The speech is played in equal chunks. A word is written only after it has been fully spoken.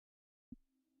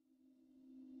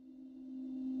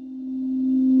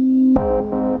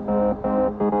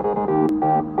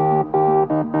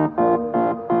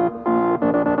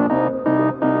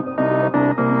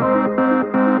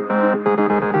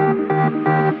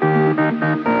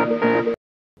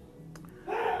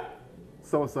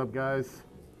What's up, guys?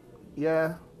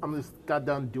 Yeah, I'm just got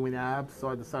done doing abs, so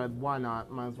I decided why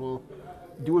not? Might as well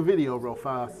do a video real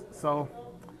fast. So,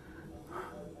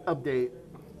 update.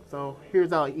 So, here's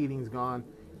how eating's gone.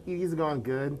 Eating's gone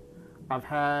good. I've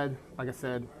had, like I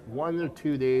said, 1 or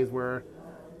 2 days where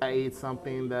I ate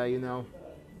something that,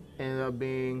 ended up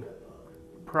being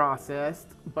processed,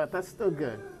 but that's still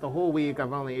good. The whole week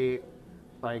I've only ate,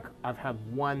 like, I've had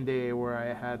one day where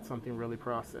I had something really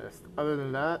processed. Other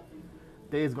than that,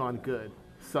 day's gone good.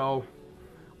 So,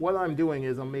 what I'm doing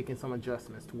is I'm making some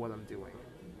adjustments to what I'm doing.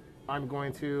 I'm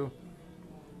going to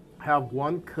have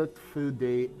one cooked food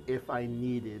day if I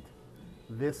need it.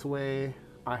 This way,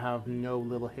 I have no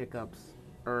little hiccups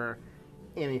or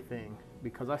anything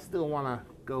because I still want to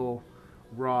go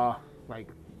raw. Like,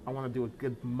 I want to do a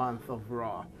good month of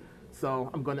raw.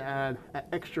 So, I'm going to add an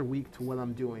extra week to what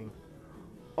I'm doing.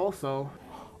 Also,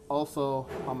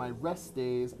 on my rest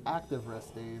days, active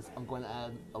rest days, I'm going to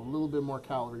add a little bit more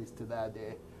calories to that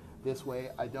day. This way,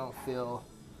 I don't feel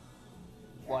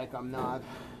like I'm not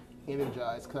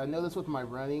energized. Because I notice with my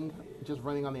running, just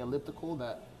running on the elliptical,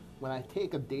 that when I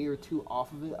take a day or two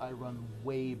off of it, I run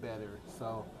way better.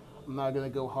 So I'm not going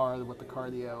to go hard with the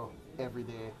cardio every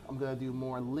day. I'm going to do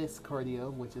more LISS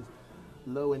cardio, which is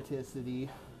low intensity,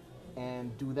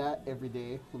 and do that every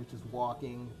day, which is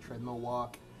walking, treadmill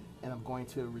walk, and I'm going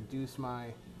to reduce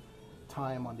my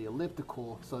time on the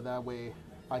elliptical so that way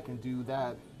I can do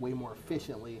that way more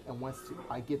efficiently. And once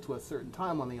I get to a certain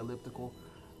time on the elliptical,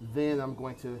 then I'm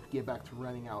going to get back to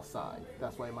running outside.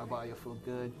 That's why my body will feel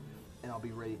good and I'll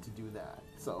be ready to do that.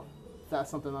 So that's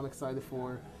something I'm excited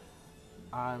for.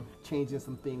 I'm changing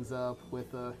some things up with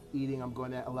eating. I'm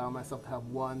going to allow myself to have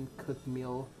one cooked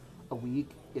meal a week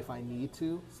if I need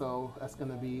to. So that's going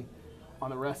to be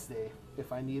on a rest day.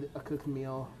 If I need a cooked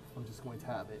meal, I'm just going to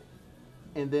have it.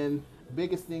 And then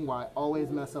biggest thing why I always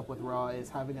mess up with raw is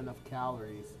having enough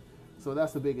calories. So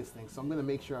that's the biggest thing. So I'm going to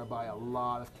make sure I buy a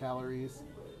lot of calories.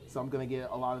 So I'm going to get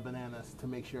a lot of bananas to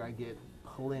make sure I get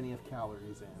plenty of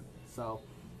calories in. So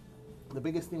the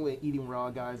biggest thing with eating raw,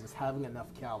 guys, is having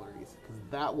enough calories because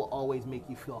that will always make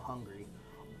you feel hungry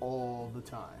all the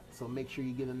time. So make sure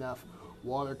you get enough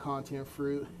water content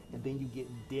fruit, and then you get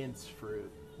dense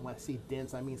fruit. And when I say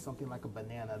dense, I mean something like a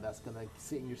banana that's going to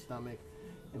sit in your stomach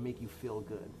and make you feel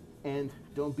good. And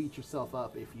don't beat yourself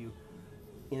up if you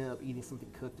end up eating something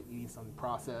cooked or eating something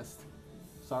processed.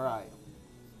 It's all right.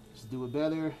 Just do it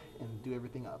better and do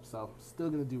everything up. So still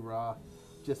going to do raw,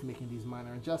 just making these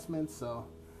minor adjustments. So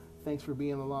thanks for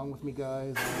being along with me,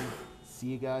 guys, and see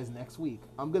you guys next week.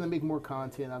 I'm going to make more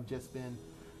content. I've just been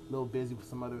a little busy with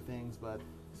some other things, but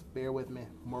just bear with me.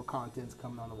 More content's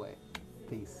coming on the way.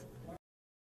 Peace.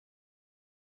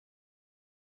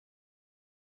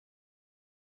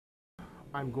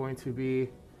 I'm going to be,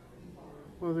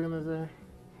 what was I going to say?